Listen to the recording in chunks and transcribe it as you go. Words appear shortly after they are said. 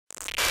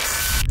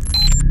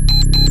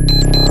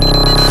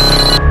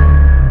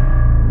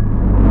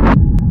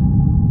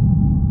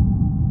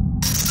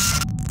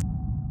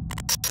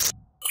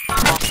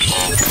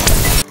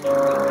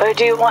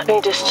do you want me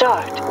to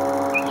start?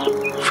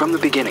 From the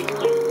beginning.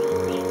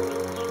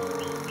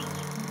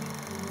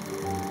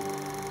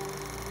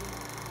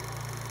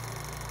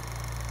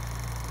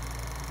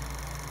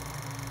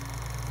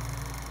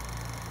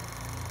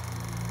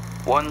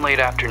 One late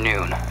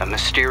afternoon, a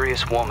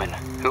mysterious woman,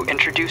 who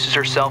introduces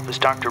herself as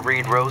Dr.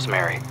 Reed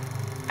Rosemary,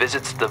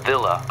 visits the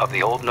villa of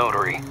the old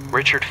notary,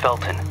 Richard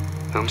Felton,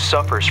 whom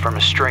suffers from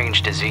a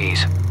strange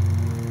disease.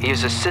 He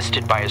is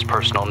assisted by his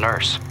personal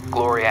nurse,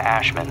 Gloria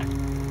Ashman.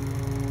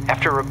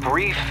 After a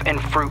brief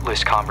and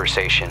fruitless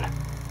conversation,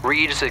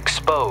 Reed is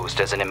exposed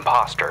as an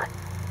imposter.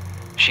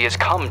 She has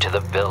come to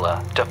the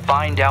villa to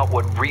find out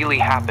what really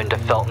happened to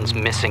Felton's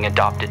missing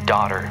adopted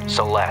daughter,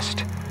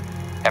 Celeste.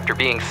 After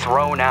being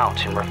thrown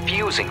out and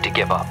refusing to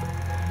give up,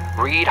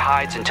 Reed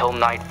hides until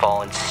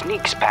nightfall and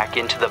sneaks back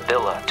into the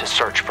villa to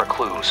search for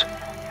clues.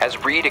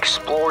 As Reed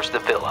explores the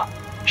villa,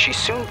 she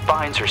soon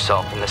finds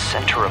herself in the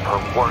center of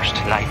her worst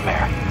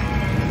nightmare.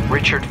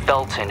 Richard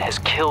Felton has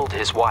killed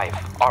his wife,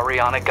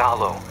 Ariana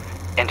Gallo,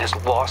 and has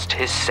lost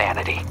his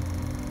sanity.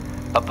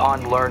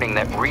 Upon learning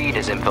that Reed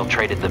has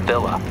infiltrated the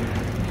villa,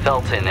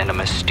 Felton and a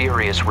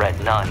mysterious red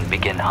nun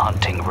begin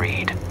hunting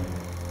Reed.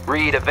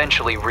 Reed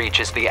eventually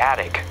reaches the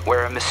attic,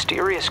 where a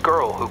mysterious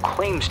girl who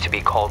claims to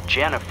be called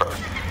Jennifer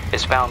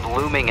is found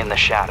looming in the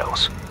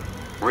shadows.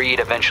 Reed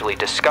eventually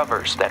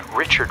discovers that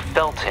Richard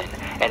Felton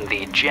and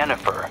the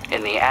Jennifer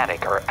in the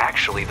attic are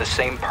actually the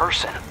same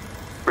person.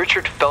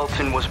 Richard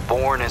Felton was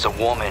born as a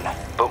woman,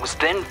 but was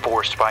then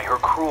forced by her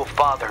cruel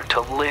father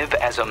to live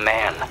as a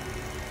man.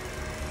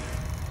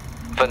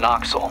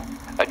 Phenoxyl,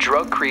 a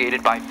drug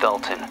created by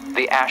Felton,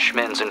 the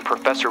Ashmans, and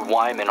Professor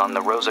Wyman on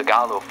the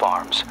Rosagallo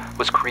farms,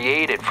 was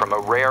created from a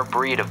rare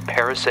breed of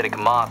parasitic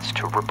moths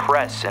to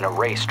repress and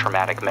erase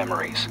traumatic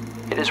memories.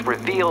 It is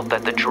revealed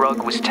that the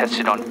drug was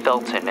tested on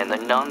Felton and the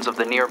nuns of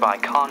the nearby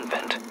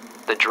convent.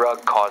 The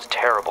drug caused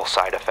terrible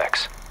side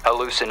effects: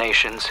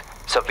 hallucinations,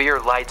 severe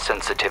light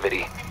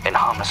sensitivity, and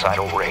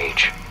homicidal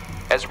rage.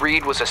 As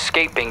Reed was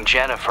escaping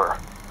Jennifer,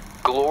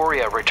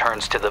 Gloria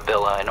returns to the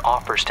villa and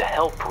offers to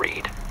help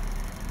Reed.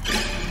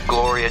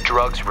 Gloria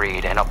drugs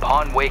Reed, and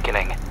upon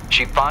wakening,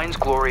 she finds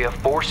Gloria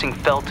forcing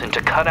Felton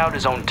to cut out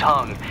his own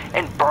tongue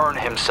and burn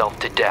himself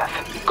to death.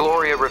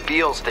 Gloria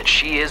reveals that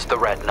she is the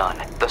Red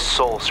Nun, the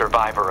sole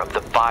survivor of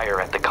the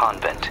fire at the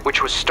convent,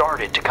 which was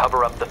started to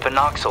cover up the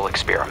phenoxyl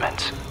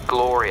experiments.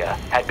 Gloria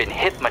had been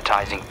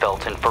hypnotizing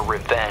Felton for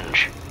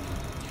revenge.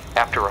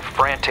 After a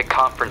frantic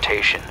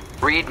confrontation,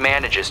 Reed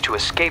manages to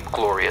escape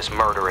Gloria's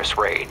murderous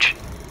rage.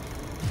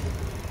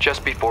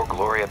 Just before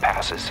Gloria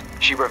passes,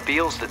 she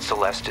reveals that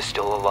Celeste is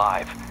still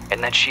alive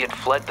and that she had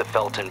fled the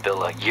Felton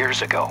villa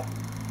years ago.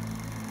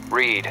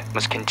 Reed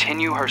must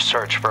continue her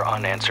search for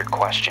unanswered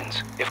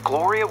questions. If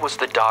Gloria was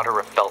the daughter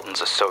of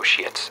Felton's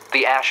associates,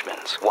 the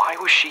Ashmans, why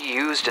was she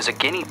used as a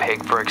guinea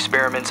pig for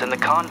experiments in the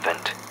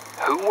convent?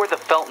 Who were the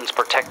Feltons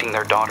protecting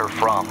their daughter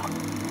from?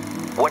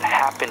 What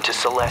happened to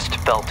Celeste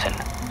Felton?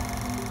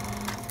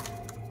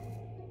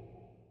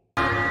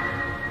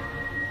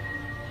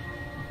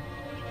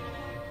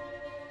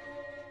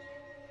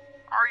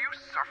 Are you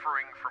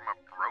suffering from a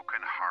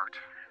broken heart?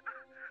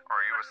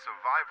 Are you a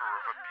survivor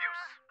of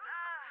abuse?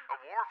 A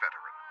war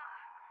veteran?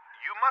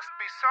 You must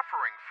be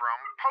suffering from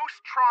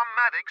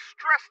post-traumatic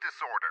stress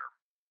disorder.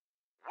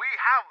 We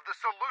have the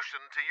solution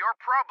to your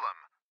problem: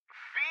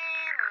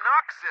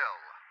 Phenoxyl.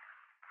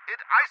 It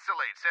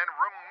isolates and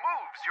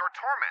removes your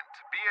torment,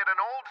 be it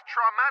an old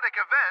traumatic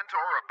event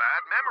or a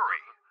bad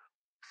memory.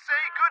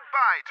 Say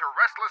goodbye to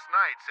restless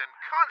nights and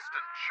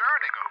constant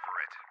churning over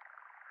it.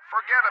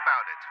 Forget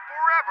about it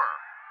forever.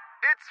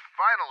 It's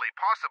finally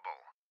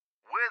possible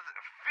with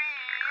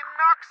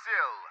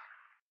Phenoxyl.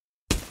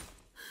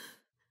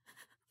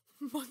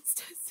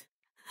 Monsters.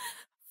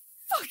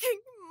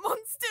 Fucking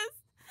monsters.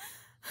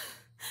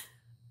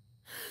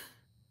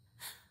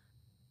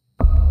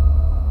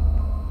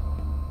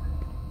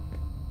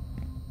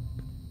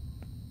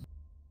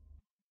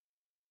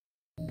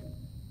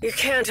 You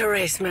can't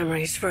erase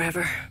memories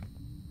forever.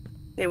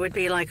 It would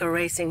be like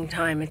erasing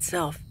time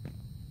itself.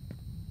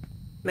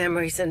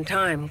 Memories and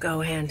time go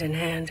hand in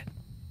hand.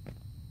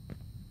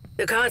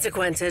 The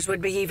consequences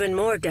would be even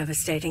more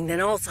devastating than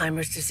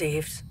Alzheimer's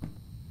disease.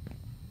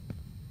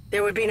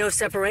 There would be no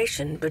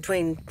separation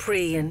between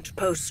pre- and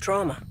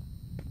post-trauma.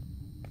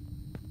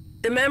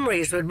 The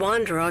memories would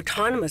wander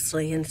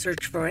autonomously in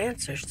search for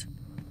answers,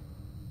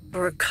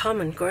 for a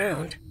common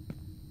ground.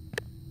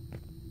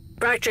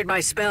 Fractured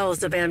by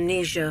spells of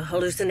amnesia,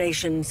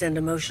 hallucinations, and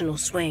emotional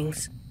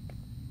swings,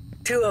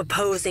 two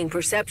opposing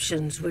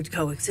perceptions would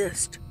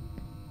coexist,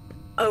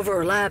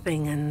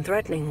 overlapping and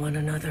threatening one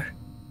another,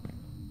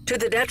 to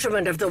the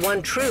detriment of the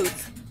one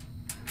truth,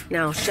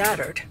 now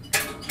shattered,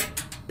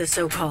 the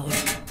so-called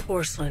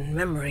porcelain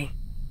memory.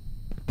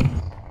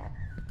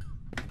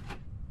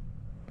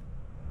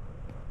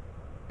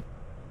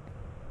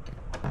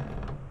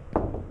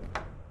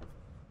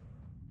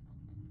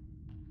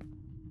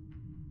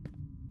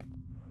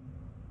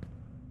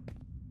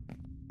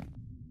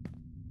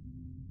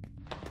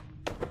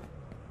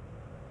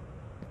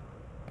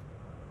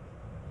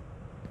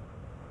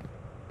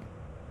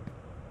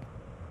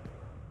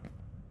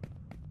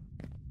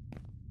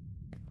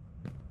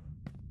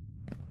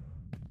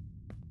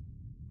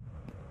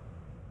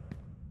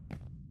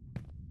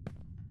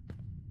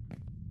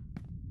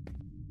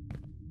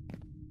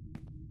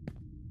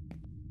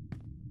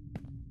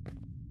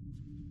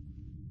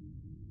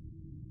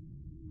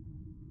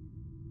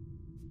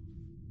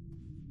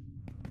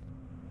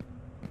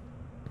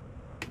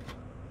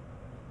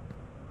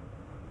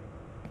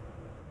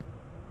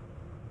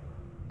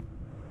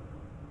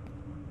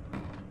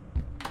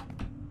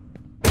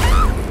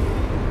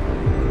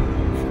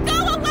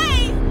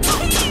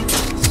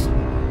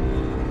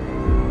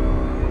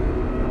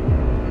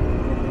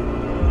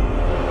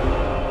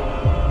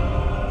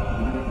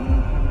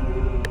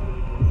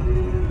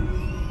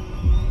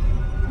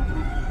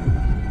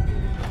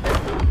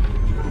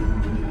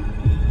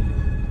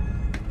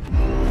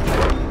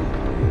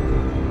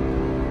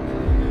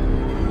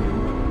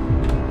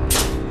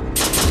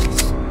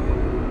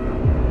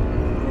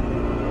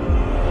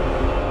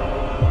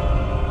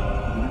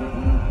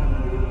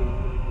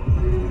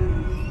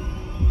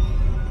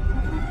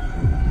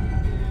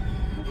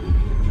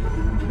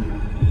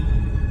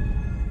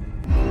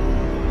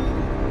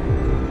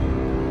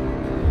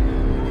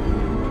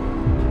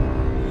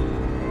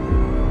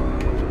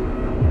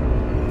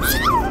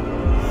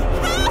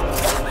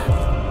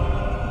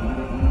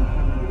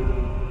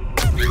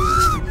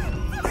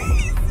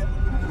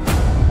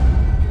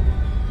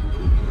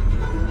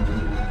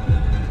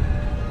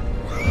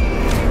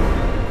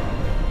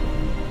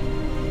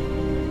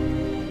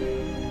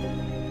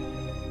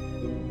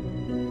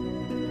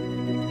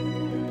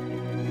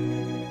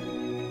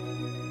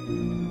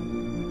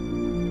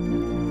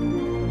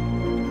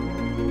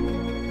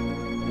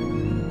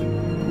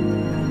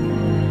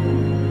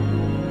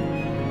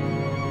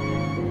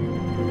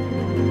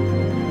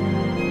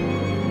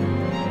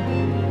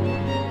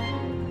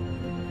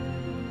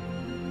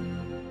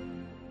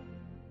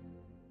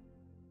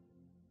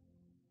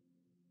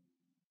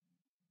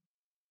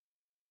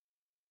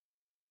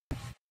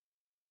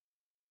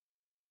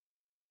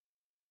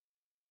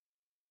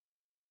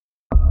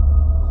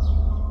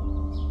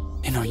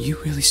 are you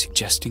really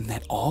suggesting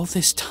that all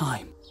this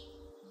time,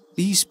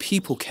 these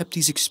people kept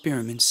these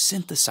experiments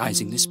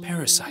synthesizing this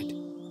parasite?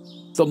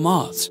 The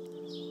moths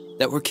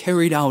that were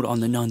carried out on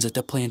the nuns at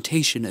the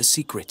plantation a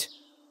secret,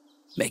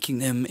 making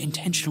them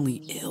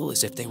intentionally ill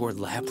as if they were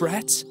lab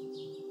rats?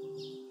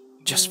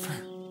 Just for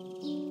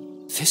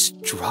this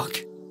drug?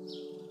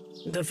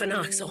 The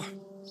phenoxyl,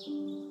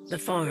 the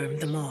farm,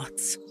 the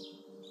moths,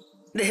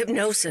 the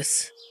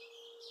hypnosis,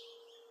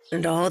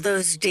 and all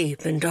those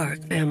deep and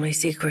dark family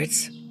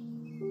secrets.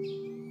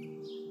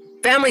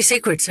 Family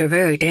secrets are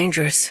very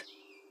dangerous.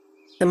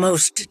 The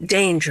most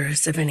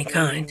dangerous of any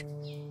kind.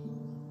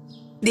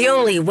 The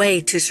only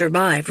way to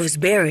survive was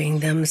burying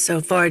them so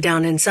far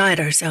down inside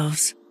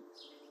ourselves,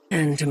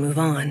 and to move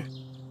on.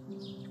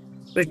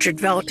 Richard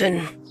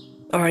Felton,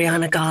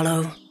 Oriana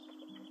Gallo,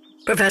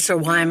 Professor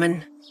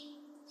Wyman,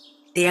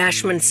 the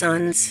Ashman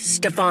sons,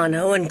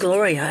 Stefano and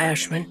Gloria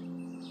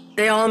Ashman,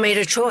 they all made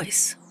a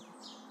choice.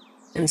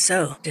 And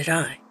so did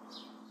I.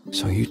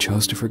 So you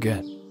chose to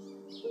forget?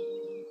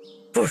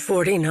 For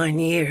 49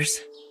 years.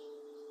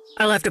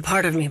 I left a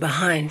part of me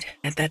behind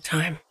at that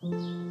time.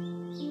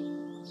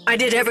 I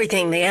did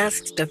everything they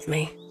asked of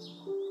me.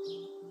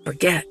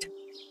 Forget.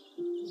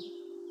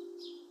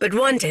 But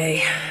one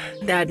day,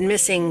 that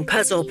missing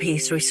puzzle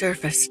piece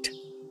resurfaced.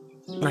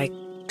 Like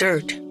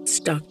dirt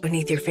stuck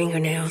beneath your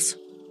fingernails.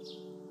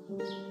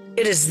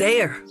 It is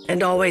there,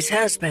 and always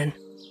has been.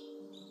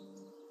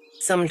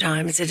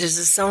 Sometimes it is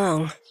a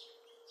song,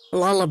 a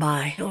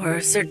lullaby, or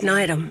a certain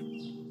item.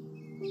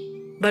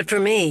 But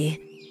for me,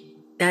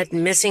 that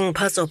missing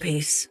puzzle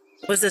piece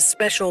was a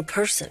special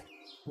person.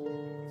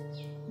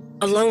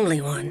 A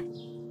lonely one,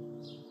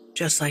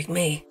 just like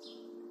me.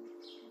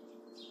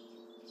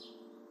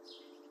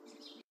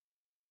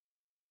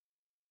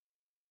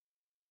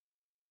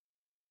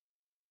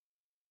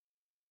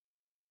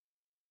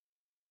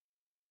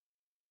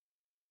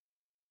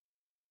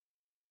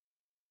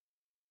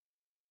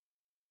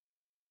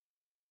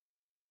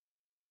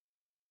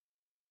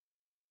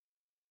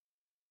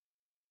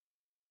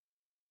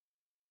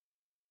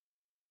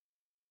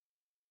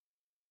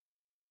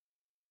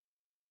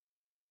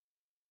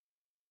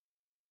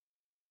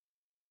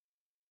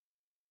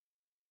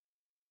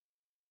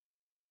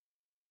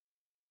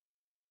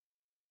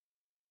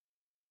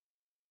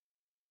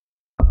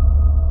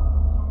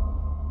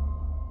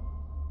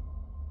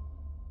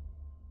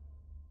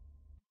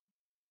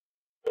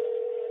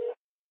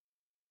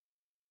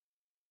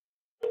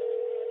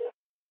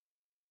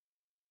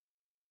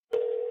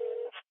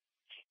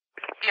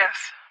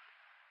 Yes.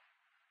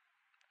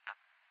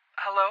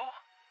 Hello?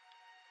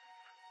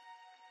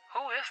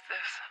 Who is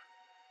this?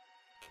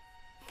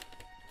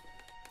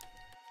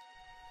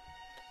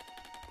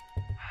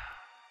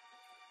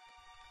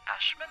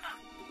 Ashman?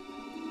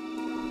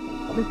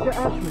 Mr.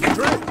 Ashman,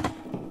 girl!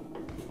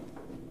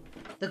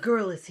 The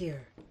girl is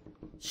here.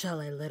 Shall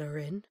I let her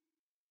in?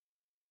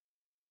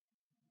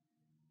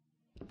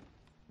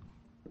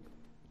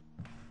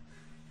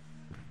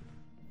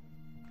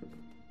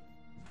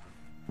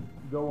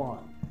 Go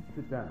on.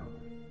 Sit down.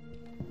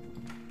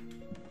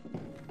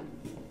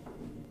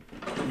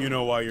 You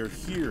know why you're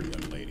here,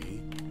 young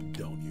lady,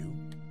 don't you?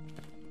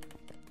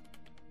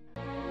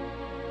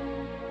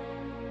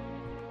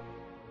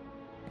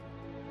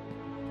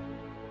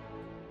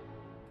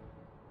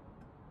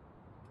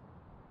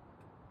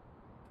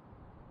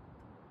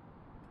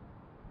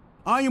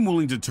 I am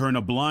willing to turn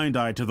a blind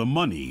eye to the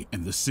money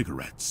and the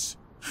cigarettes.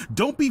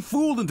 Don't be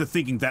fooled into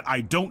thinking that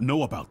I don't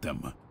know about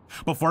them.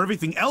 But for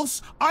everything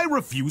else, I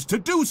refuse to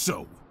do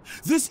so.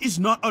 This is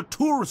not a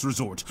tourist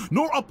resort,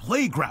 nor a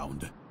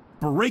playground.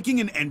 Breaking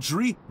an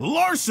entry?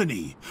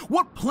 Larceny!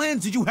 What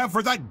plans did you have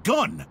for that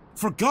gun?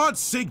 For God's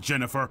sake,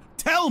 Jennifer,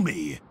 tell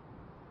me!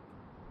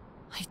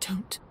 I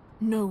don't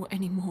know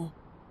anymore.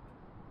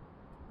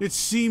 It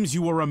seems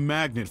you are a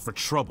magnet for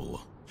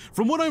trouble.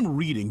 From what I'm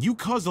reading, you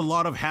caused a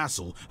lot of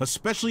hassle,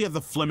 especially at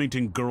the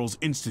Flemington Girls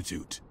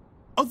Institute.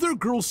 Other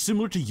girls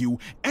similar to you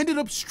ended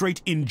up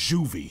straight in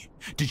juvie.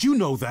 Did you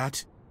know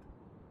that?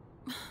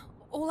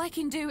 All I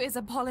can do is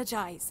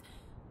apologize.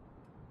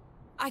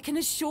 I can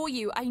assure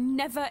you I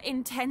never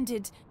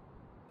intended...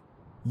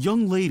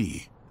 Young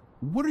lady,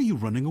 what are you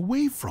running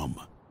away from?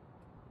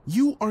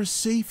 You are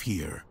safe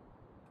here.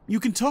 You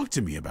can talk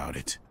to me about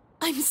it.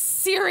 I'm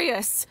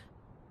serious!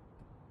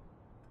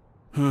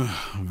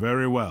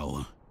 Very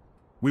well.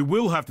 We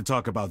will have to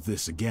talk about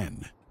this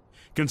again.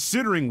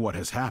 Considering what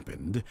has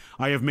happened,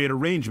 I have made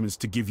arrangements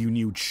to give you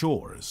new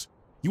chores.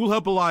 You will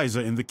help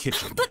Eliza in the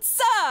kitchen. But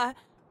sir!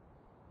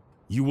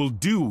 You will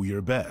do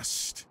your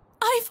best.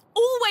 I've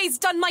always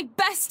done my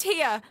best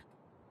here!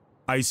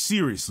 I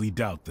seriously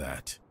doubt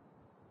that.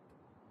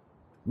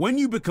 When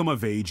you become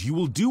of age, you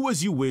will do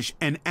as you wish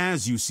and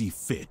as you see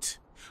fit.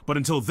 But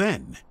until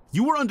then,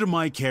 you are under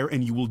my care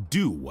and you will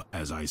do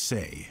as I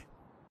say.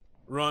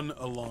 Run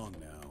along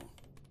now.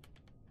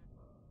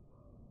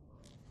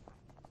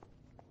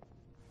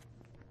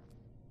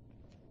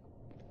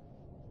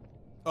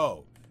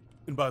 Oh,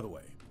 and by the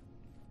way,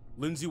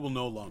 Lindsay will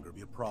no longer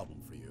be a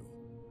problem for you.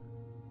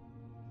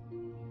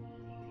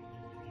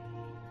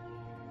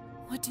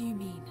 What do you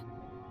mean?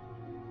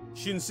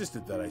 She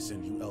insisted that I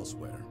send you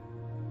elsewhere.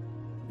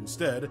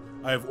 Instead,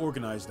 I have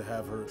organized to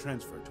have her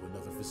transferred to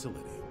another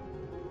facility.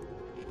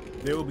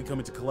 They will be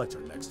coming to collect her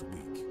next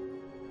week.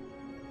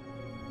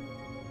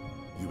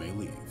 You may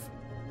leave.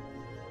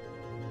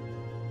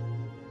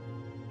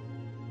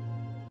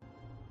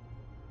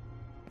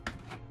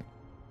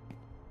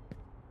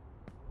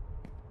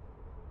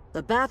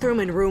 The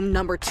bathroom in room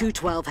number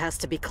 212 has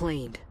to be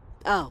cleaned.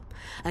 Oh,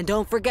 and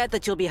don't forget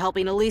that you'll be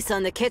helping Elisa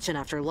in the kitchen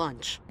after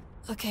lunch.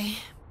 Okay.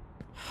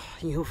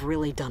 You've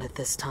really done it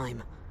this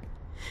time.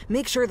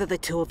 Make sure that the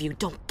two of you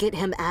don't get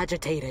him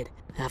agitated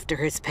after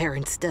his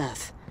parents'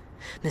 death.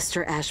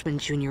 Mr. Ashman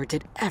Jr.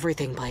 did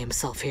everything by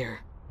himself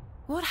here.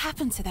 What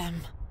happened to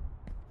them?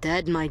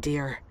 Dead, my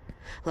dear.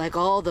 Like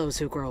all those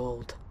who grow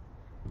old.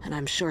 And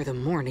I'm sure the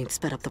mourning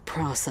sped up the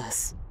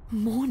process.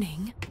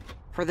 Mourning?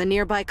 For the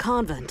nearby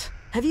convent.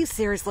 Have you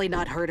seriously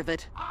not heard of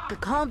it? The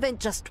convent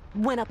just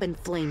went up in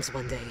flames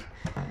one day.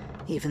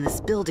 Even this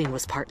building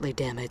was partly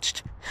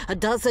damaged.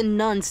 12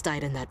 nuns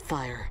died in that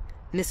fire.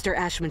 Mr.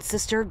 Ashman's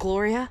sister,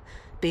 Gloria,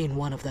 being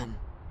one of them.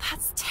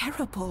 That's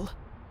terrible.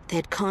 They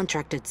had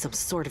contracted some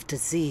sort of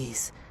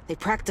disease. They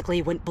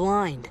practically went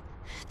blind.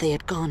 They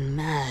had gone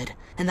mad.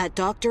 And that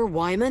Dr.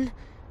 Wyman?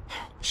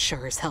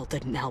 Sure as hell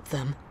didn't help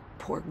them.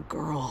 Poor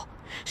girl.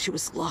 She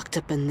was locked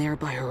up in there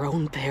by her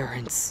own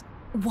parents.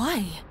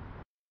 Why?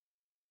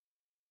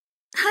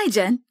 Hi,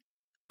 Jen.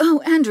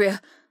 Oh,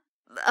 Andrea.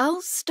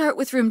 I'll start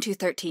with room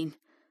 213.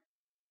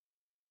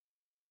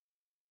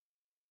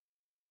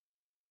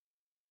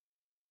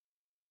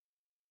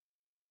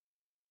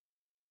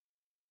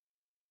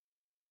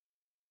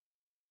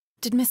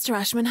 Did Mr.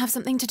 Ashman have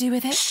something to do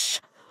with it? Shh!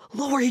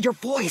 Lower your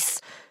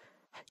voice!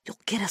 You'll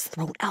get us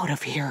thrown out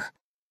of here.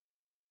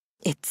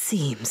 It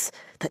seems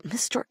that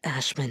Mr.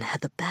 Ashman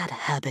had the bad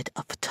habit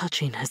of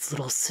touching his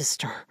little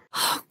sister.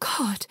 Oh,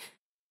 God.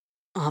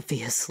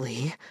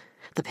 Obviously,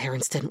 the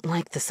parents didn't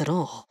like this at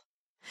all.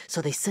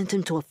 So they sent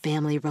him to a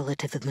family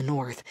relative in the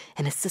north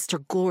and his sister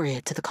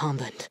Gloria to the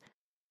convent.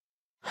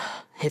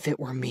 If it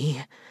were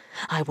me,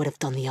 I would have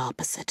done the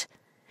opposite.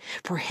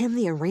 For him,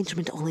 the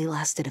arrangement only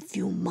lasted a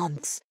few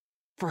months.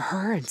 For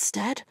her,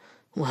 instead,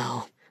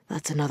 well,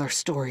 that's another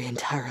story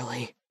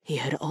entirely. He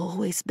had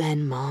always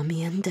been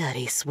Mommy and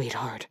Daddy's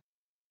sweetheart.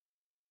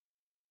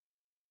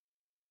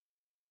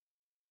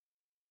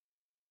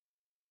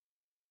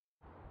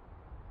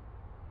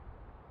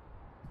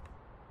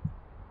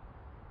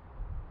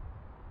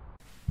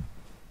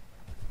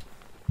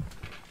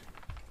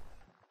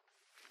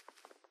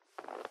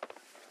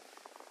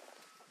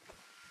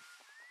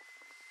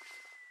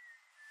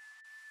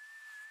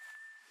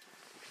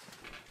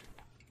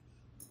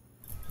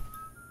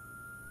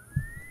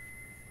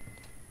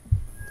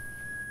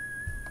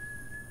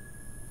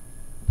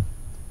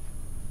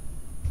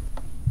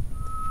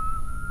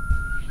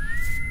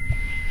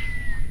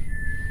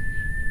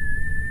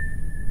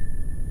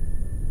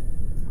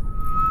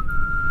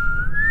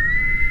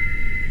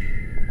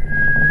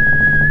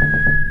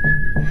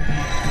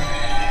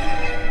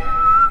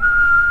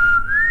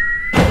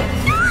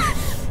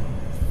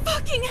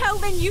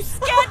 You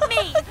scared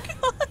me!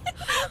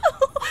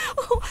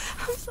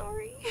 I'm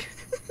sorry.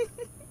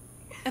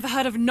 Ever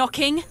heard of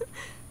knocking?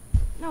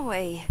 No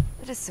way.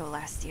 That is so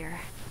last year.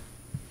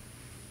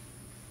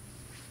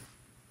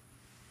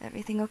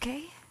 Everything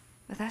okay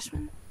with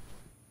Ashman?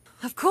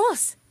 Of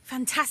course.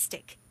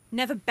 Fantastic.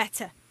 Never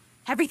better.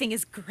 Everything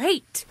is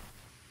great.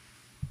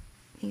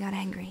 He got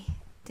angry,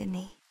 didn't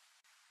he?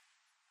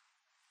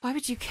 Why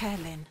would you care,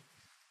 Lynn?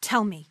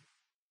 Tell me.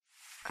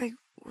 I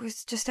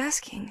was just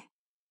asking.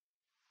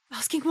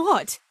 Asking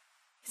what?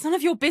 It's none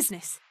of your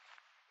business.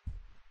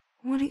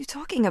 What are you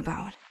talking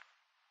about?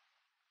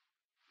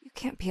 You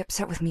can't be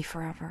upset with me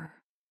forever.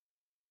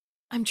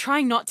 I'm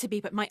trying not to be,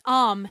 but my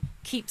arm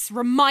keeps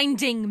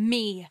reminding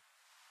me.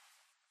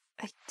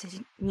 I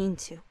didn't mean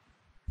to.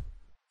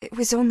 It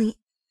was only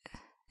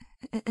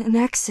an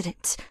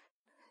accident.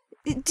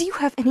 Do you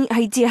have any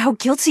idea how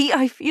guilty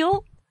I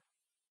feel?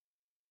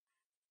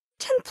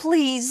 Jen,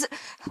 please.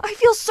 I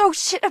feel so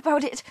shit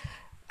about it.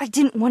 I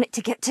didn't want it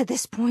to get to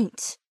this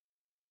point.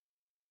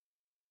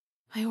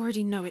 I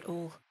already know it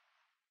all.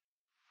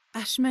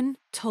 Ashman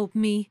told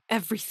me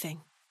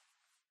everything.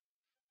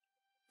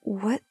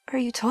 What are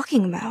you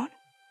talking about?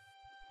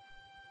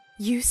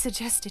 You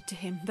suggested to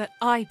him that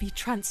I be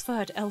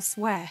transferred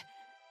elsewhere.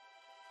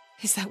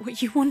 Is that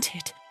what you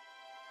wanted?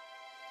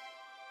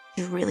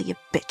 You're really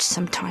a bitch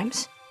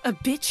sometimes. A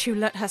bitch who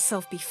let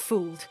herself be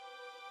fooled.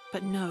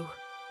 But no,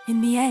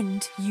 in the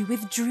end, you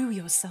withdrew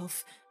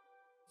yourself.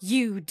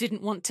 You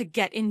didn't want to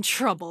get in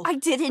trouble. I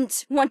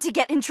didn't want to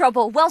get in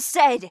trouble. Well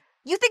said.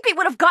 You think we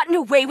would have gotten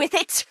away with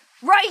it,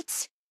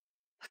 right?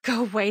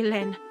 Go away,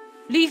 Lynn.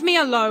 Leave me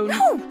alone.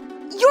 No!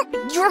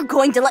 You're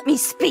going to let me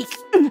speak.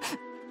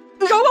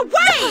 Go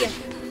away!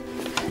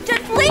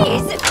 Jen,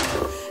 please!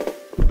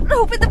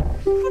 Open the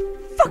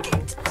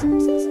fucking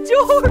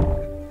door!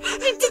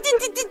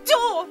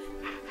 Door!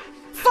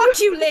 Fuck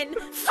you, Lynn!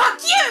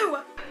 Fuck you!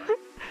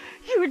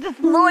 You were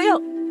disloyal.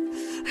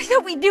 I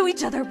thought we knew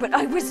each other, but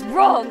I was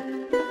wrong.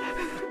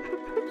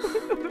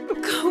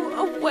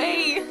 Go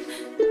away.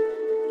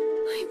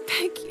 I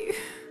beg you.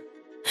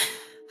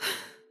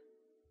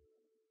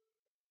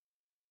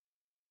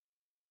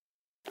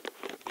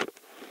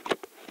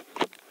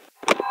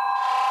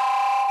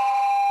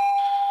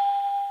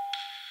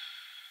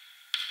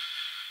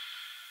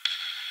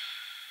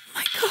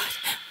 My God,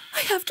 I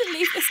have to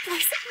leave this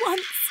place at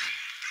once.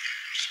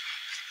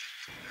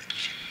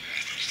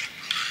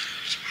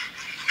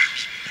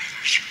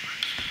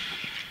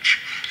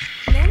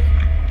 Lynn?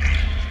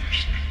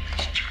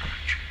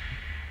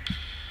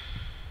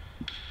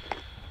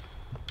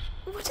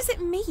 What does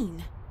it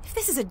mean? If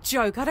this is a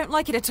joke, I don't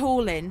like it at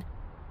all, Lynn.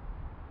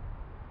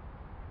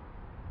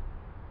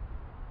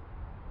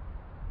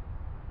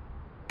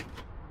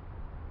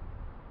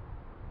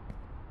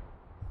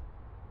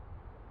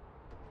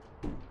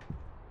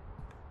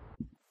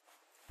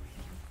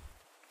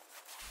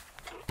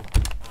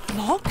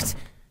 Locked?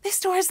 This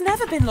door has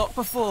never been locked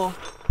before.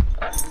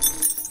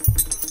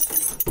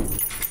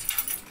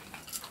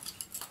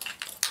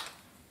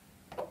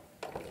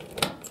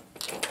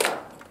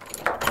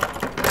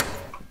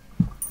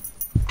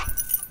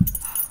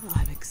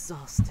 I'm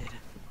exhausted.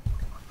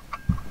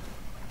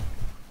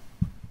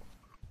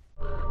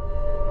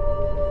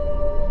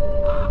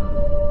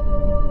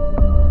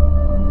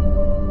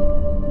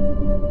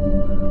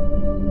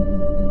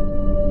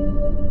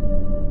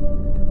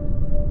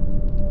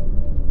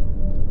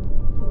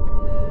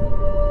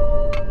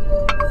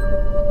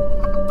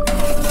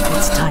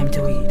 It's time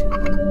to eat.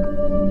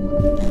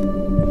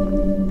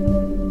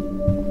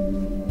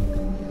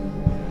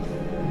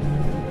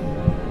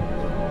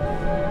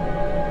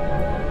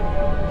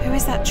 Who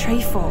is that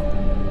tree for?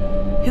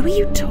 Who are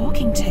you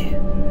talking to?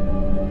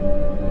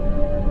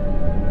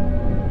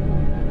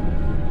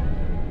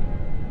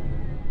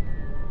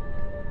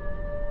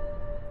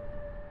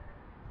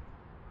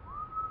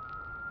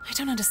 I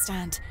don't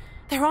understand.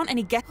 There aren't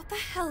any What the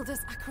hell does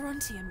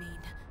Acherontia mean?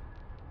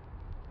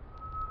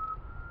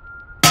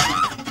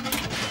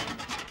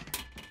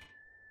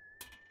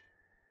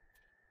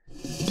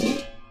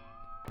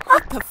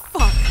 What the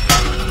fuck?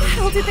 What the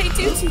hell did they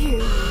do to you?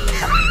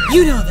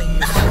 You know they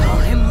used to call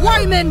him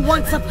Wyman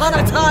once upon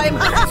a time!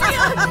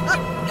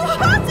 You're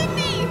hurting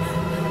me!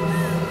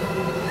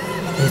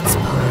 It's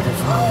part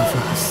of all of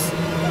us.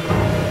 And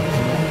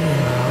we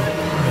are all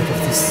part of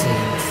the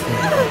same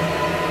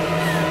thing.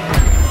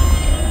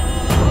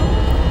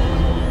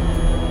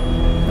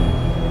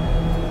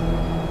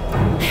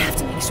 I have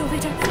to make sure they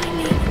don't find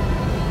me.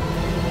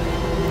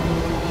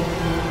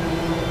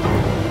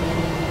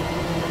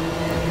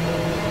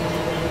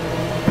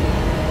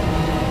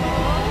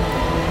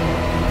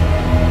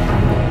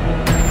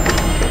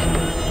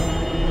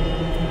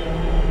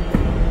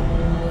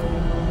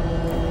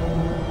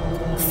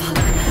 Fuck,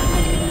 I'm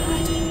gonna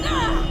hide.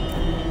 Ah!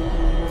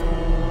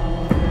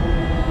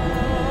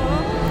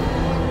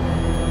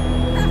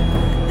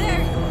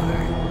 There you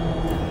are.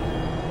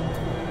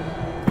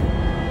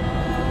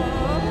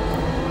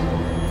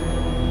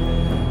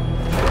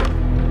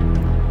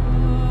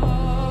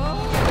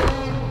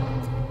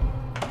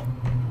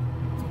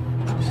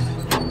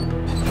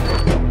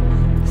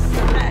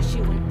 Smash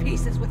you in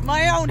pieces with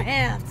my own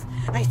hands!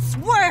 I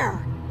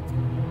swear!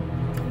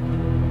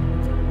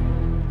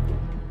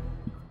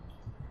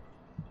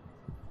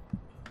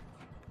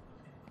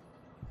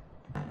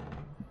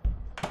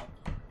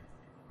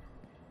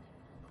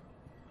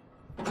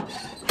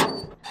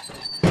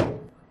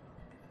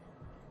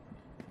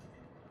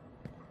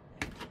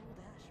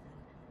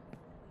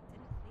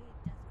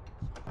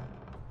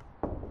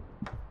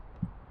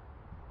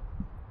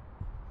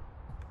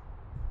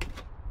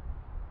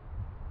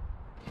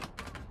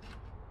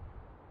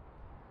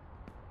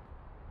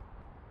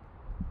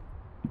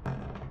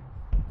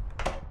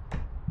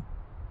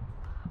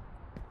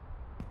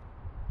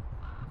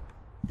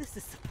 This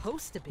is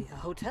supposed to be a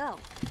hotel.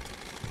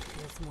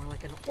 Feels more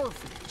like an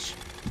orphanage.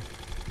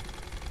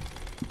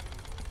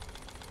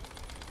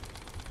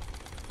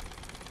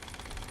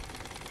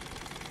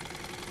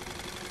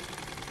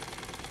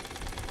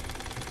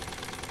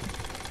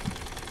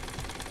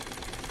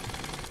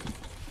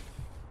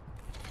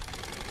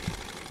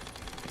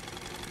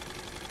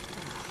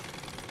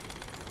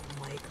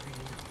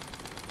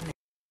 Migraine.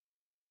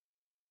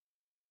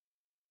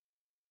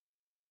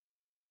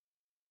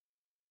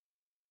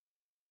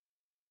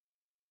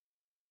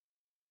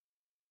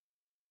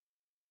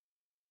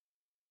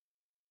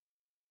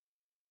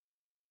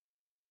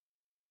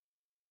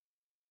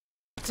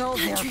 It's all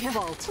their Andrea,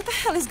 fault. what the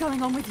hell is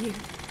going on with you?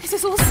 This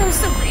is all so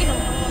surreal.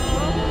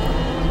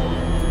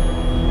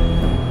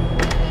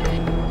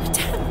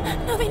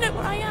 Damn, now they know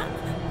where I am.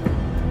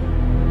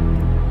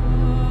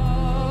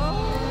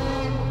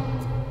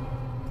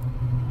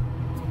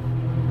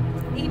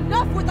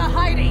 Enough with the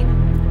hiding!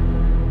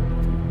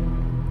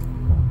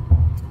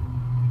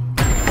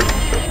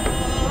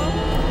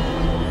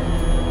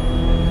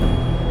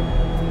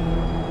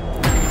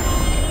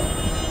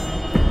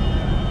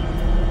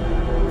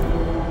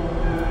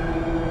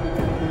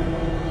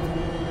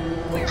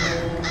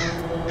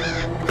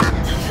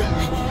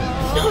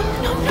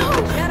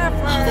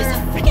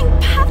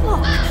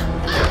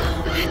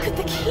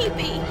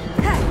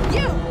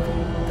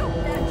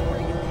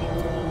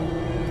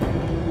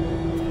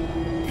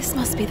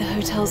 the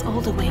hotel's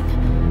older wing,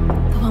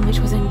 the one which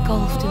was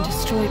engulfed and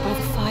destroyed by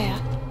the fire.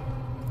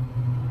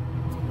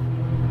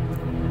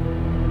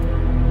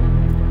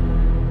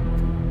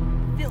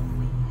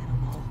 Filthy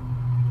animal.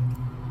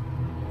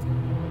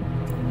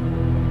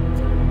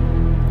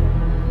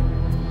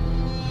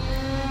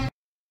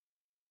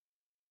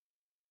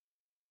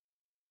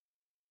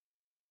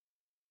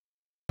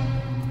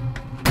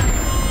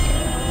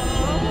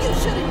 You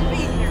shouldn't be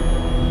here.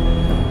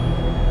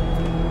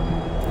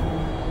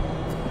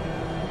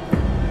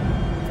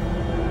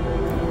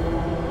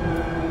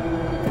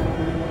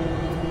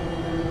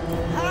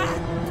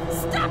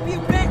 Stop, you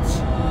bitch!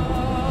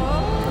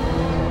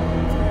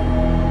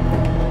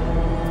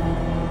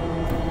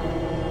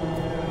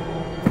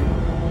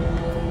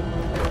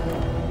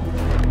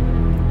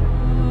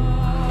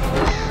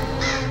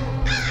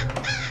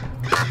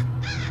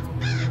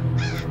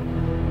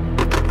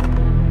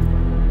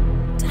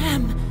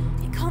 Damn!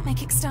 It can't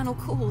make external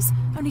calls,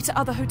 only to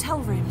other hotel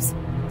rooms.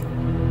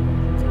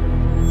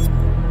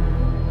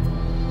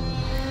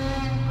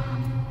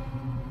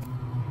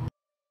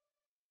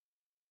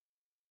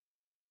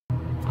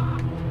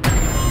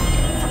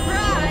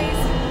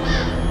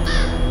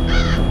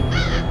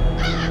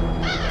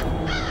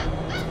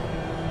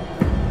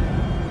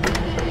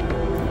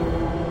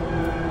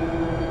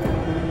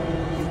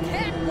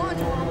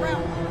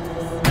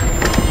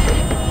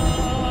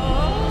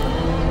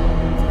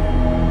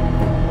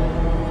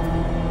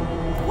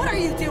 What are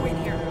you doing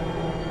here?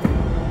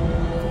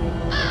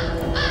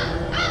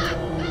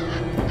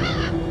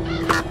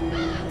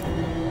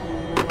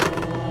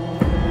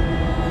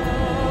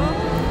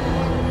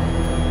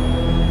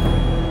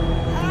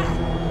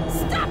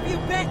 Stop, you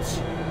bitch!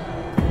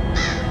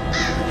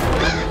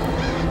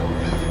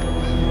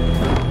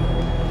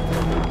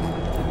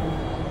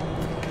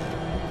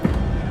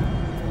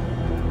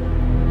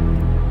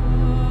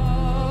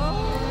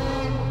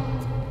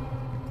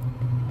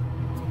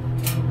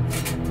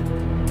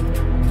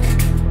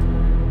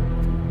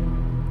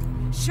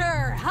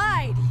 Sure,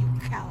 hide, you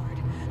coward.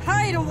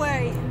 Hide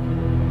away!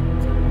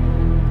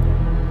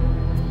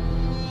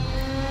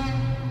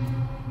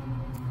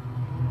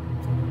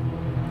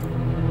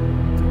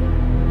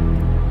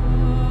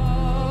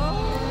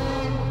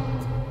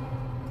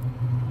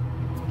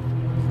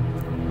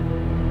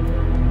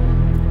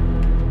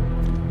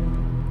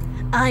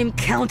 I'm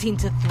counting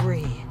to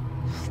 3.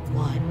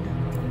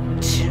 1,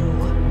 2,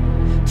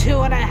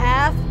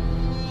 2.5.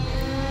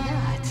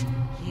 Not.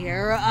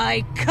 Here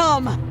I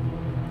come!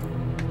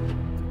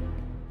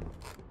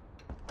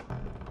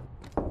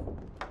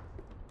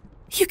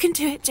 You can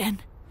do it, Jen.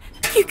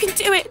 You can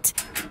do it!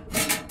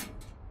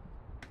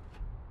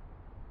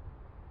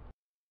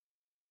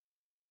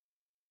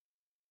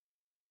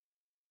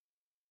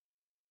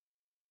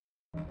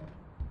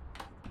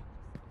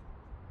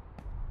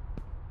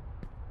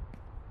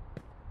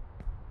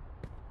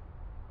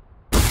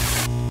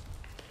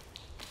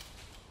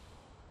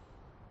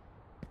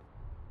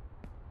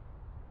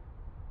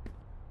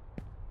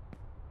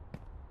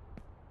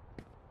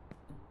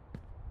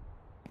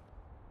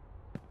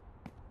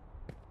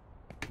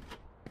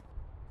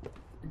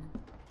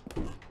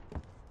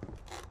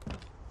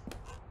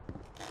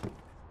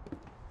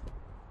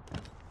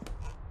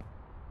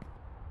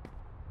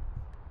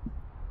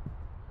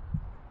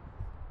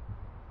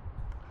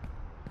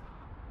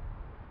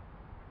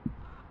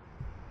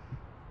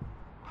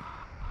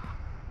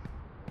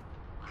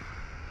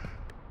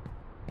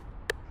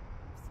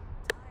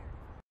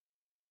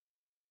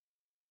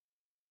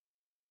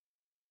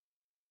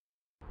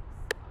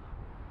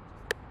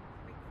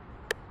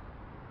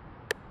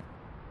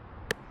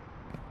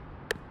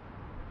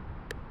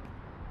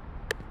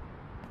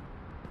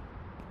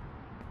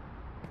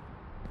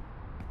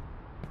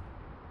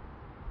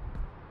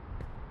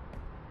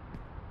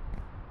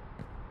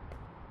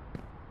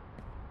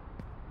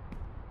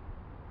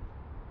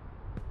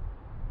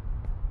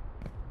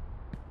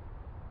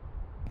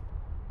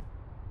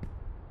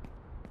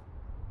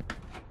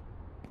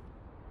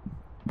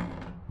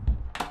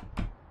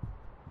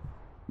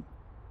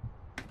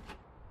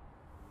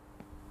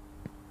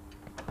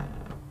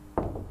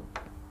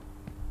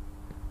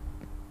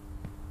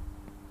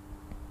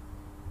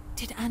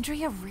 Did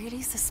Andrea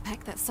really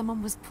suspect that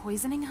someone was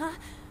poisoning her?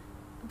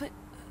 But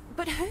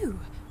who?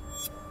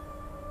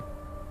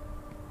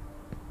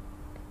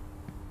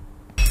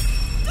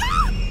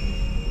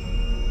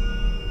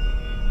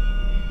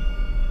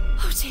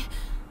 Oh dear,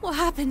 what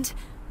happened?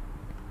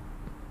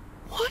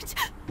 What?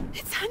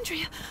 It's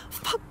Andrea.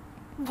 Fuck.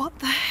 What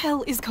the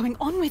hell is going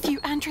on with you,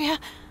 Andrea?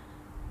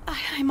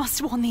 I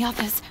must warn the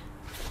others.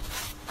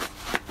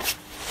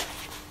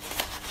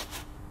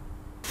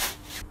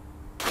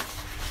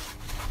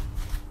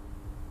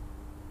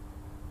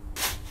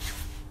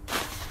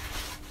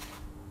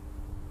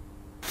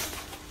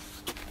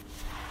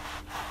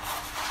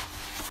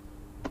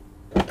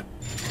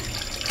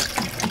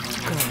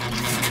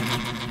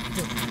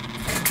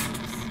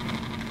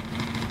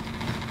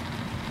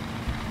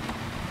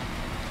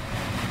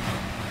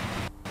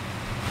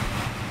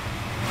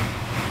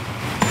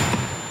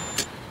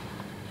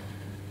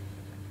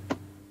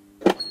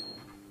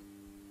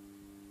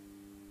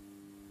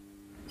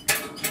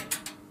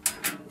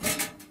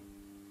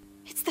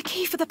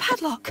 the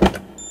padlock.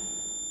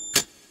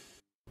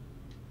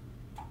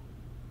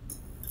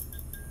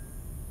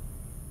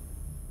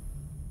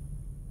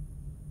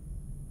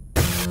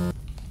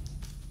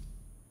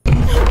 No,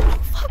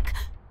 fuck.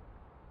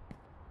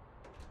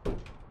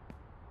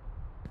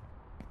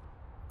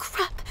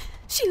 Crap.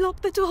 She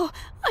locked the door.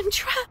 I'm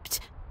trapped.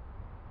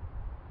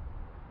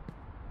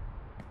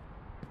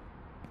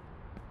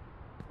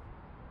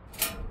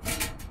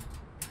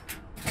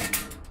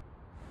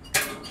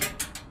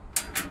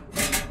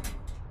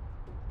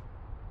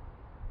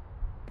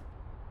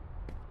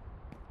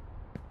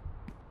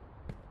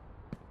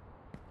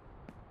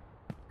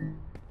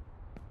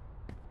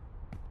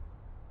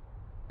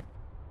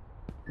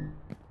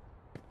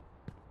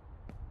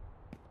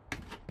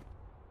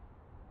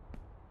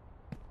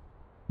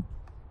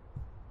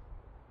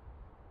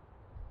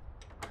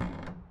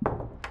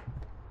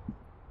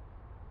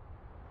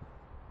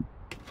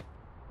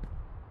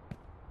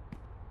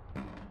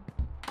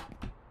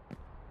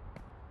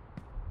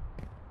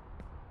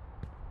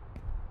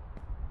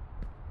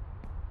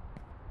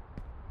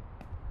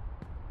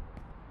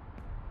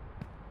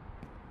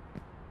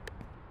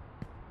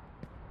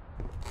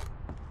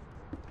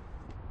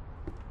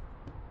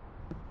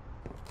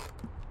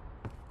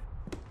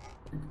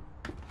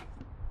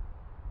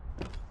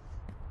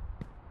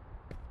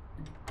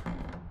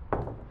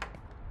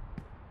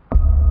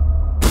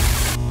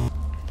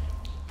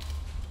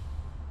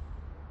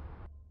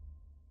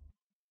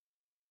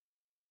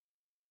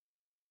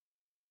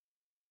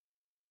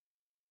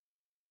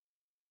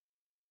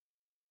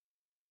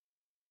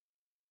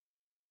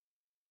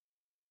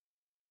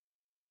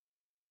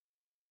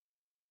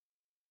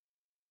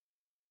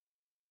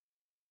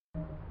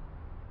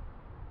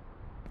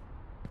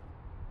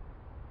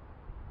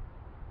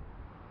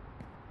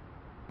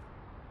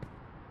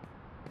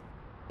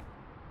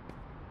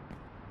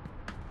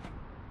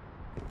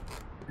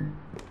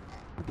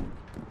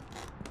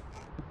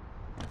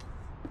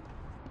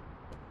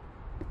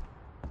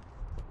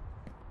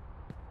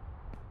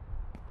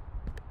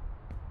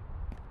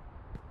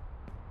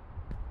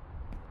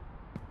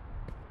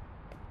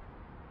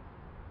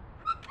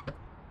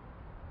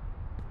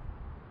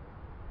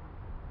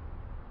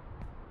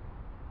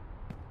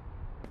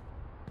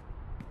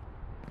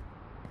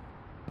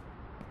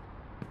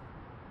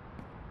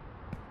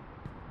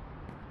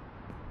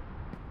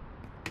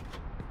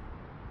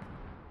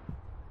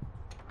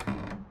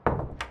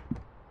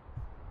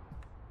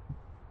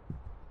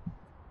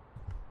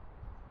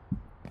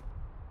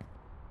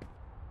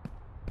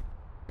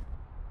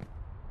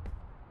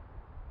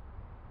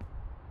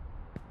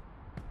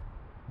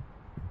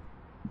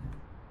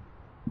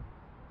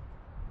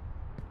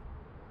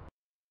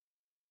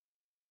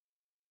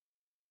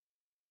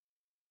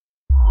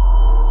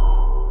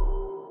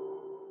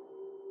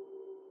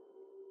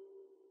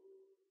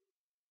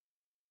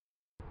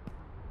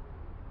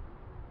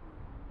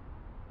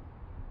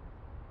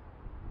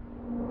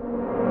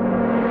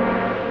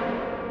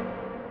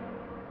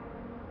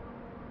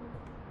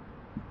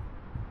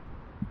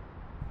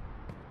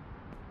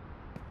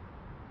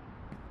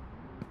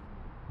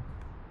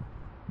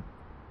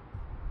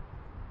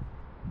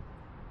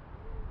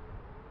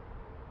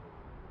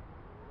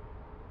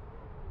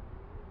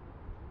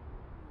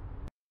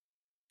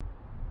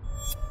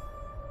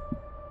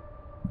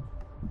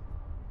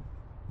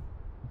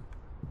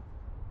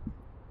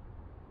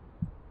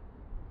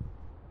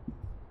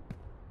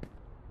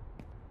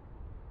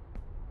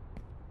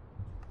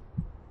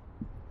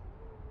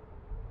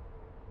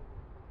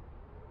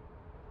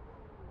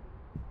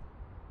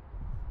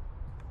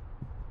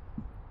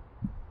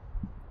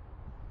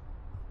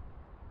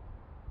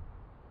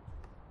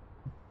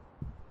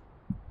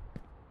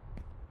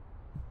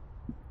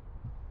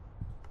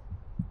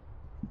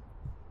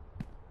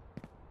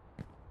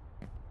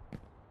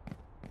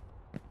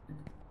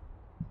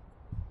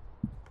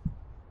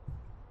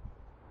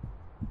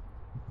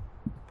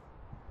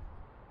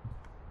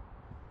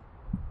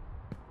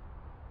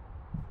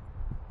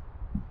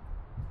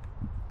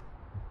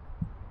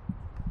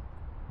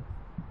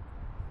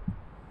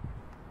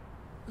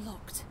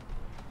 Locked.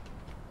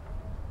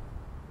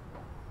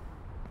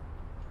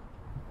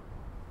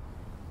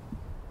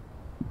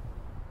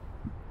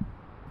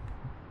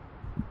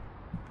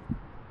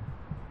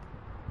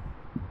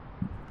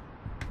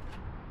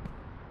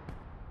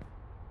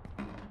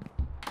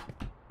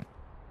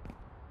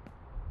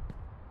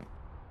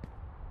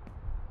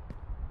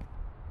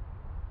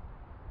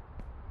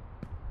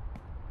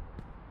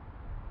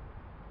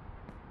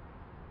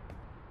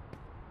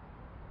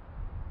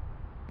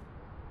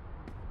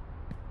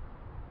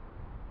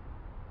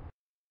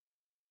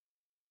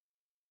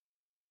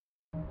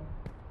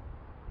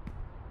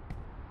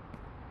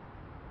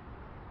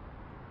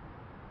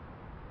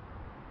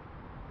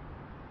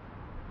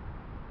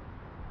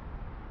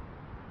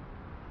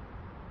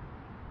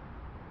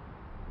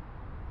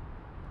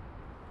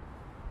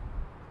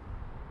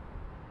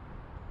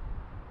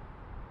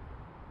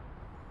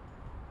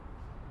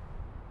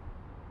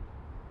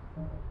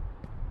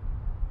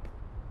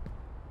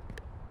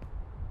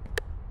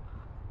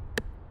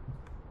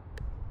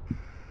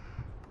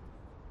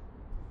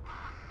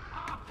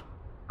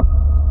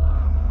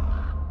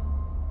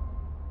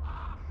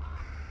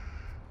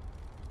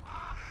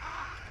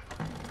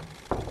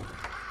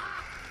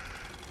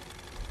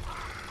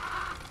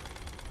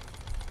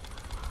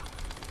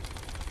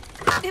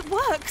 It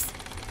works!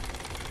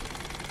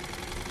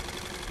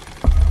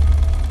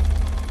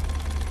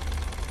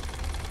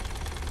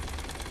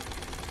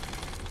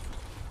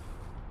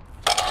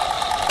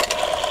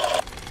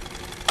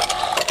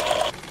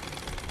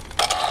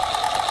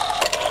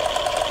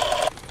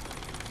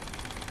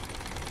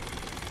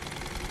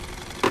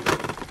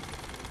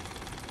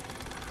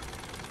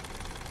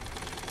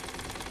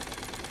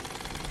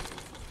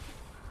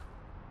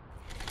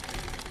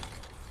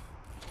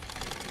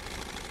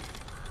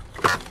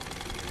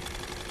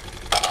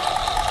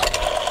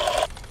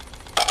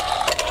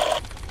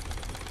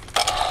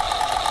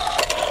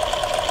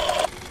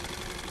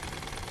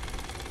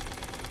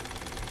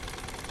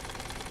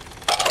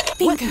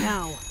 What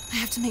now? I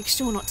have to make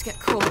sure not to get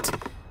caught.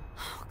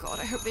 Oh God,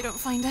 I hope they don't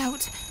find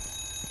out.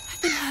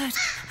 I've been hurt.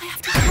 I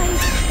have to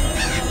hide.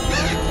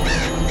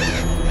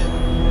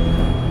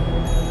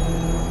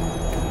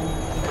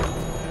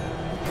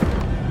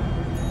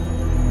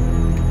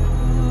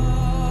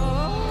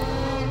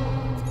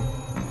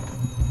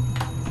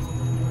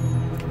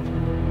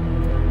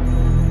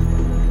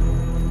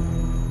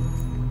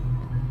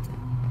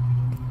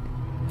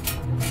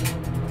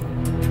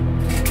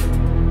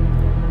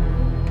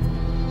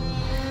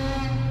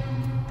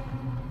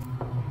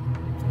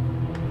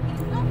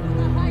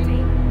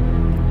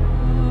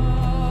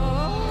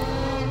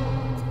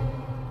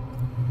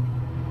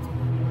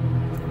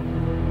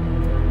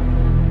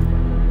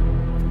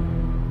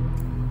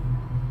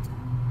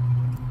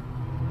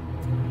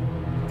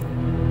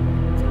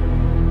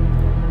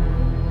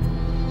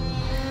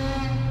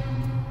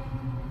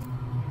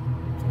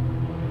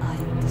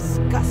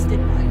 Disgusted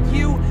by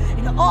you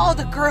and all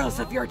the girls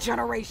of your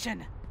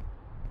generation.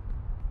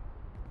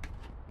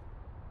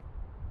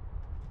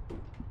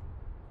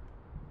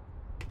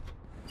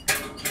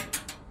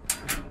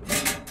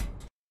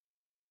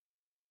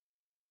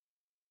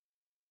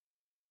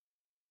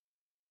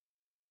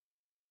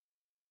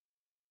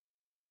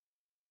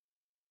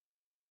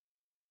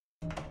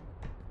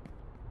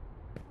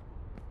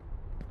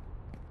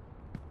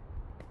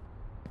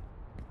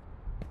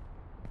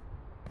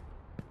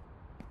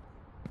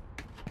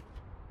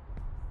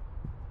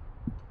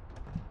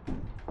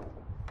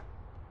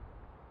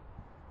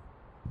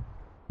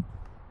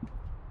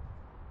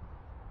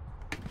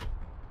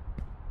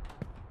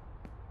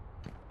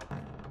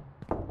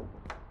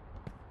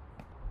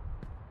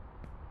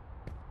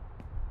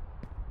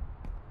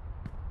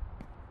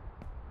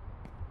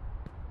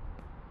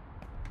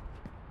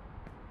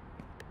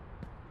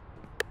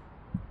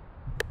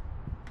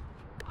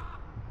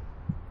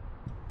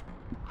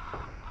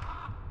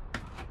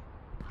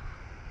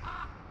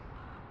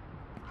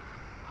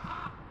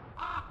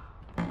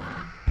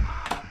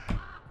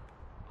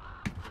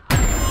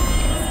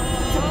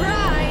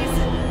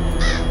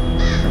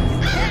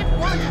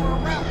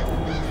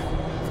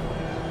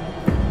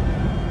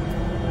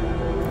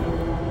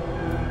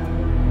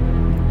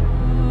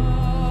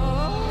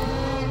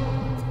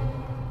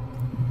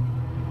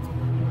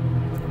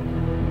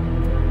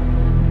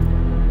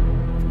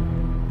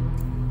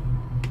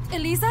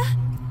 Eliza?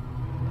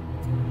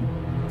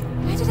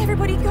 Where did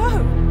everybody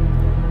go?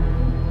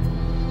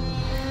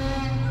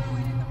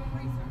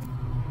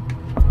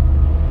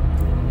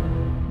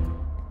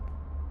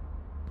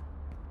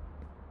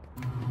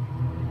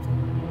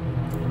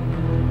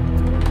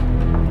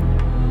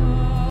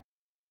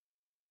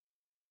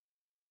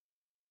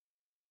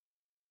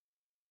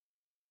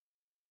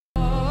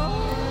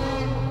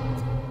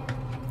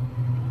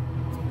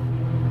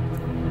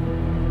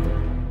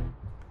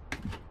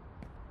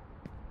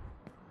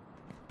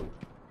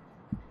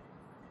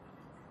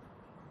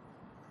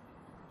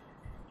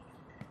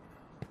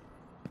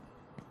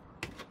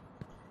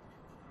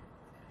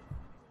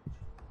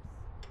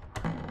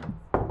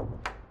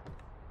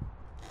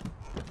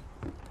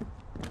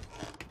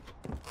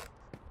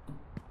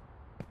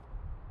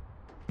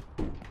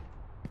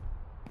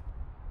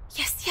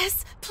 Yes,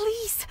 yes,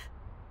 please.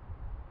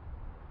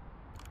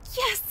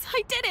 Yes,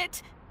 I did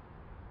it.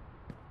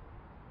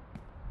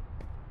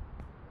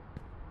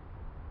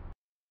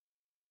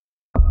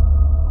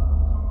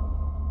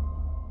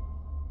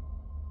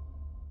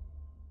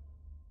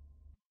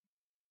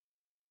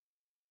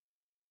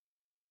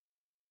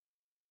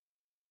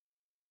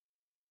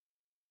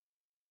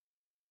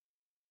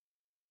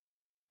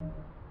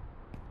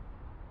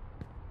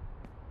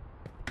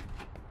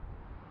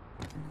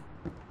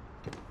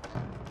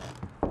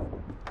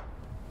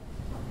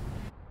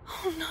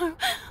 Oh no,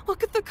 what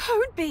could the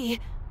code be?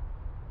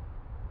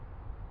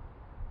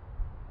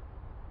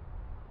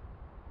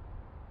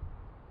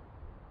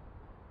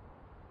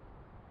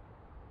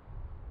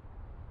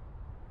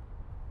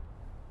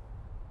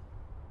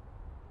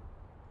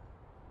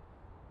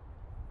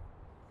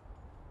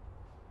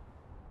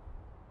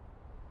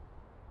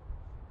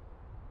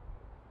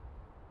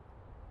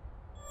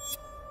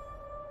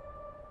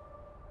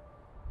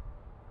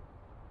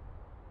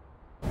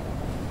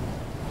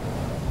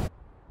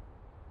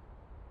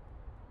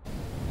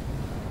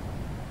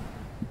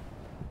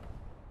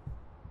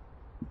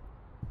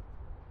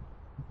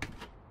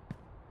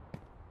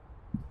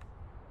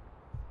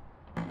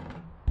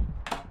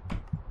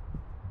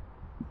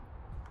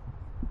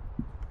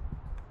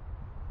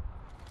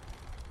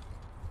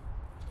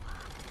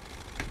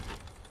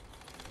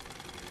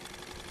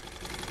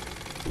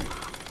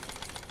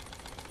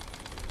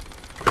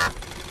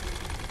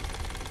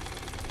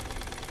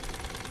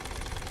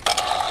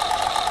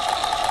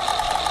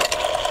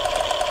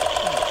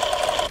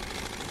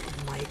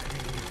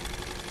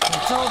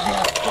 It's all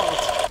their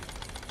fault.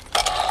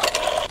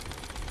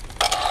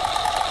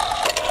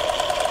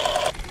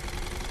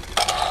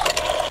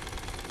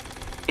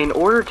 In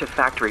order to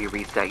factory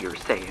reset your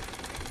safe,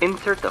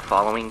 insert the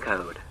following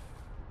code.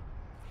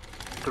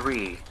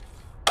 3,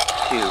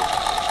 2,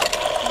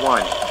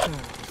 1,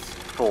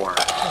 4.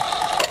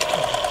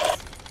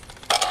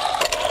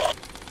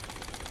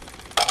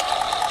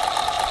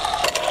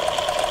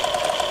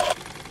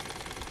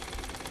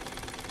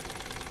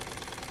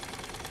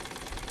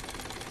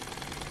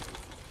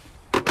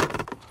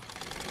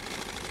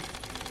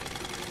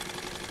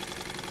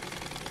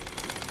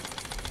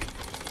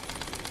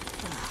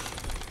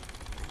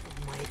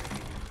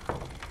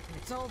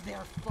 It's all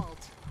their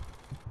fault.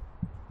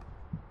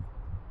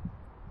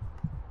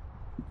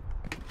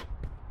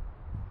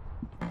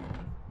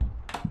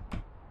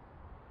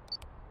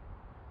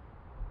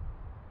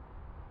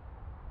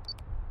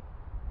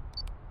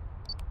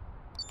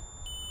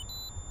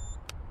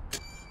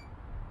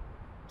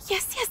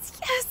 Yes,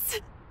 yes, yes!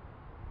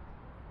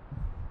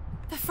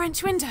 The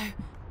French window.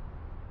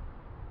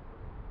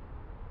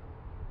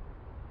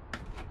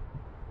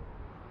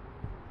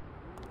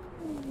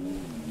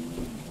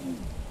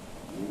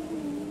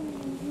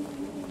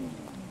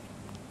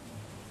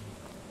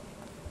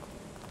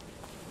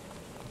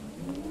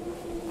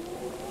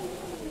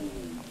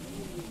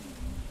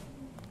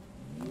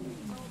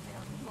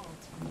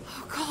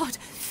 Oh God,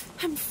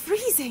 I'm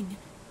freezing.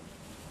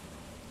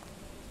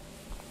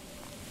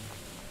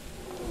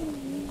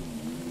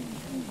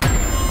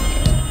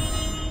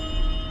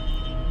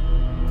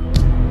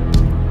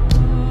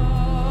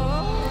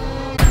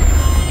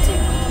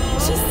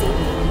 She's seen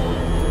me.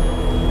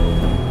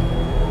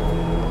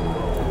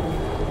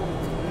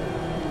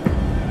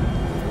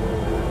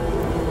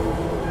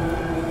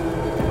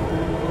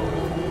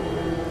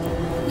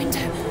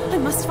 Window, I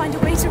must find a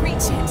way to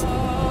reach it.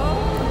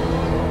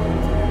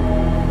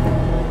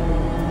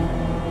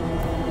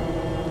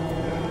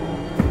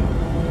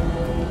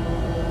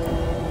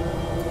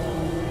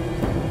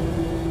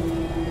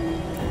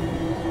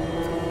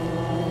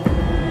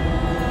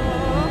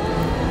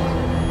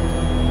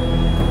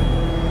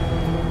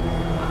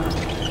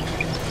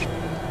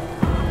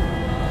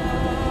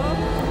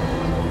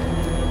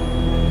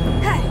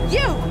 Hey,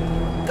 you!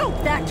 Go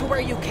back to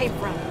where you came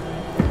from.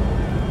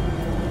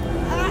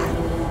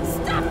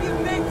 Stop, you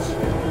bitch!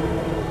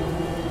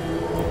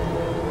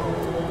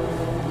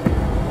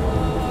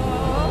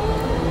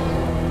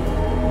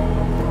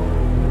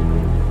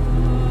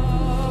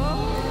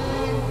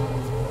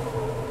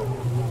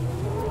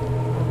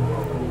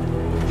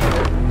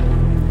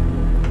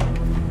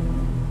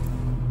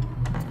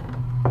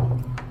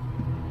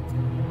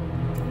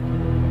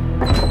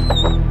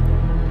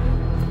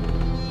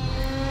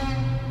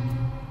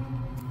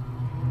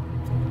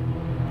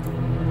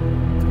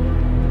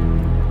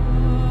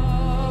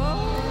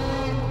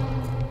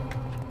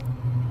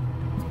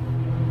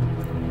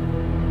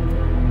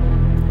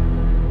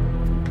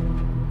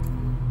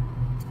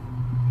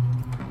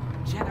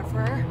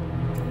 Jennifer,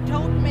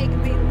 don't make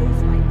me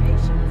lose my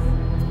patience.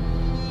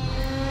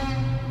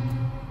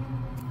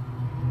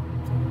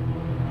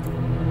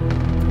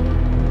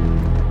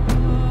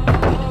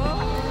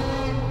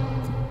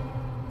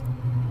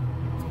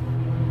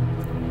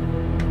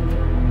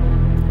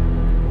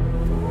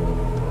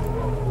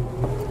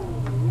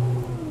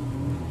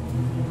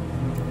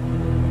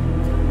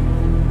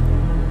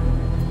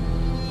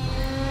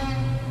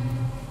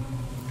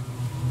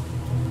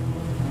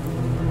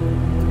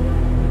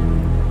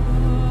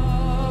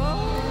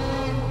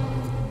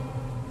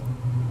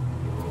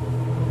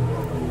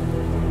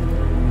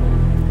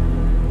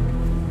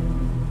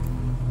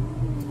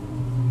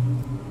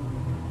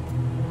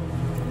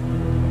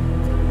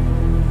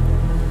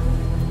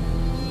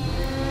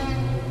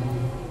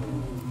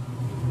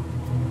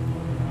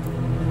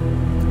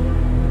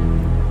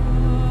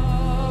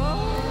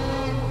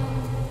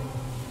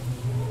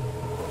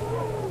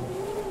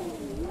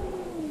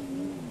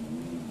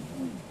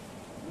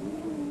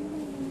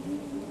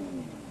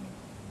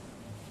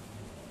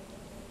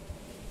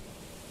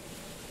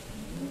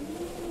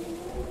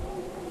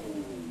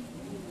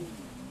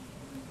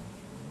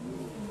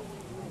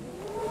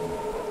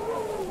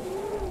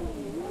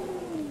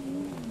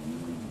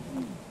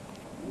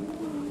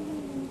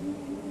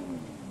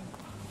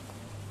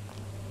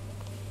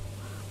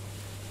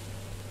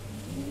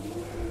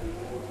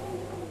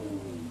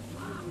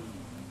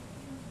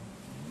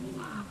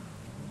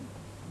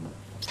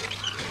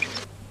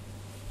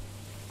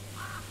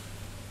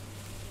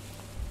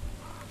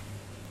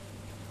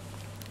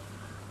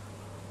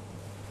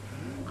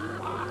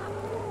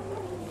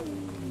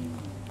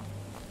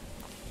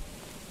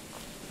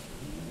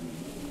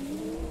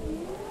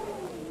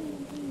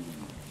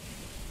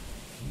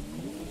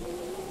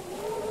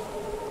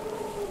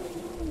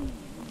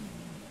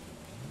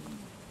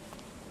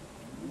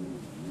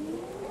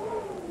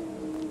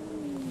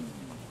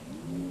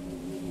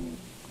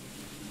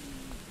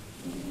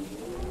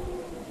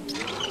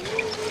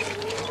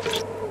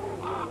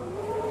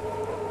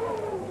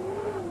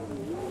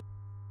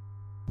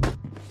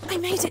 I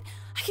made it.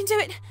 I can do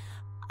it.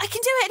 I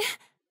can do it!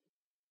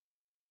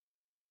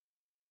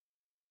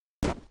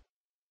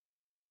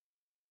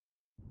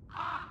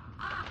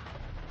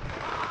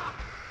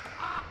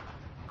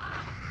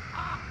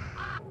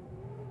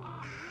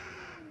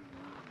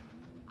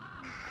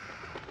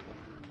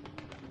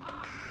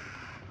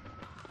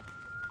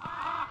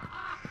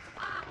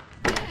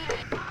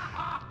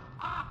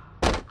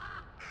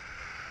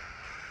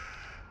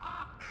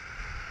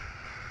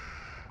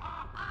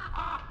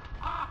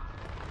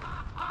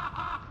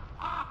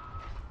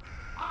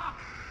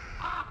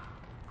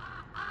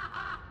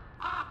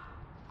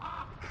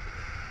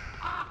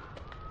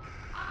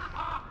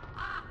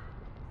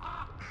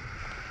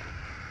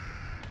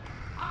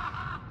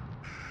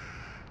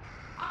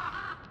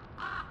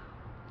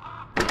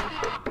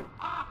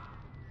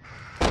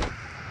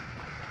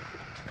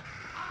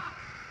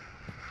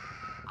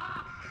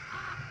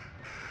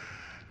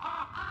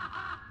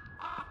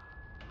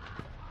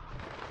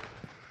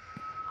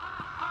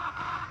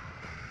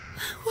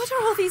 What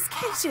are all these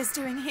cages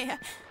doing here?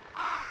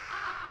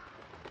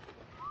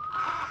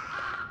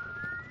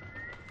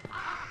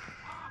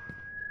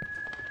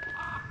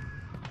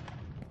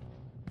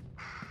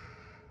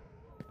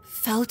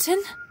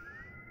 Felton?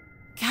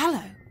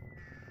 Gallo?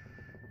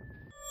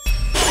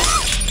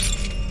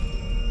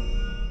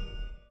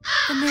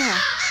 The mirror.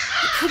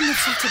 It couldn't have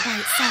shattered by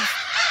itself.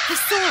 I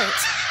saw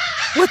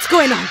it. What's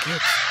going on,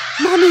 kids?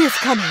 Mommy is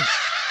coming.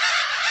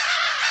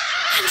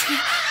 Andrea,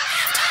 I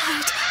have to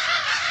hide.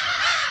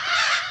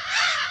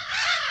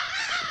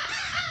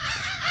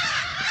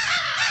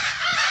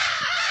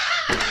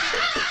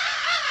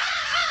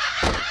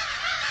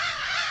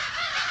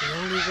 The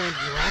only one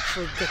who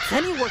actually gets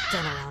any work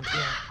done around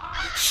here.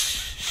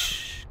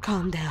 Shh.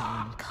 Calm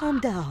down. Calm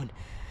down.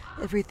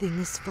 Everything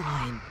is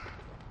fine.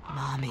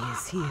 Mommy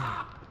is here.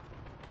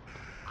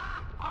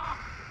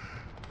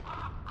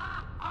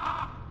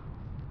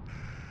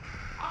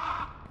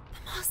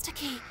 The master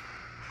key.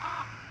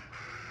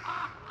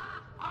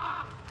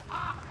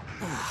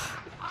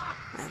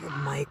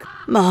 Mike,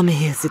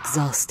 Mommy is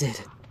exhausted.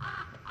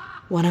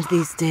 One of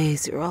these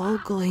days, you're all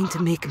going to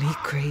make me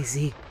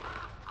crazy.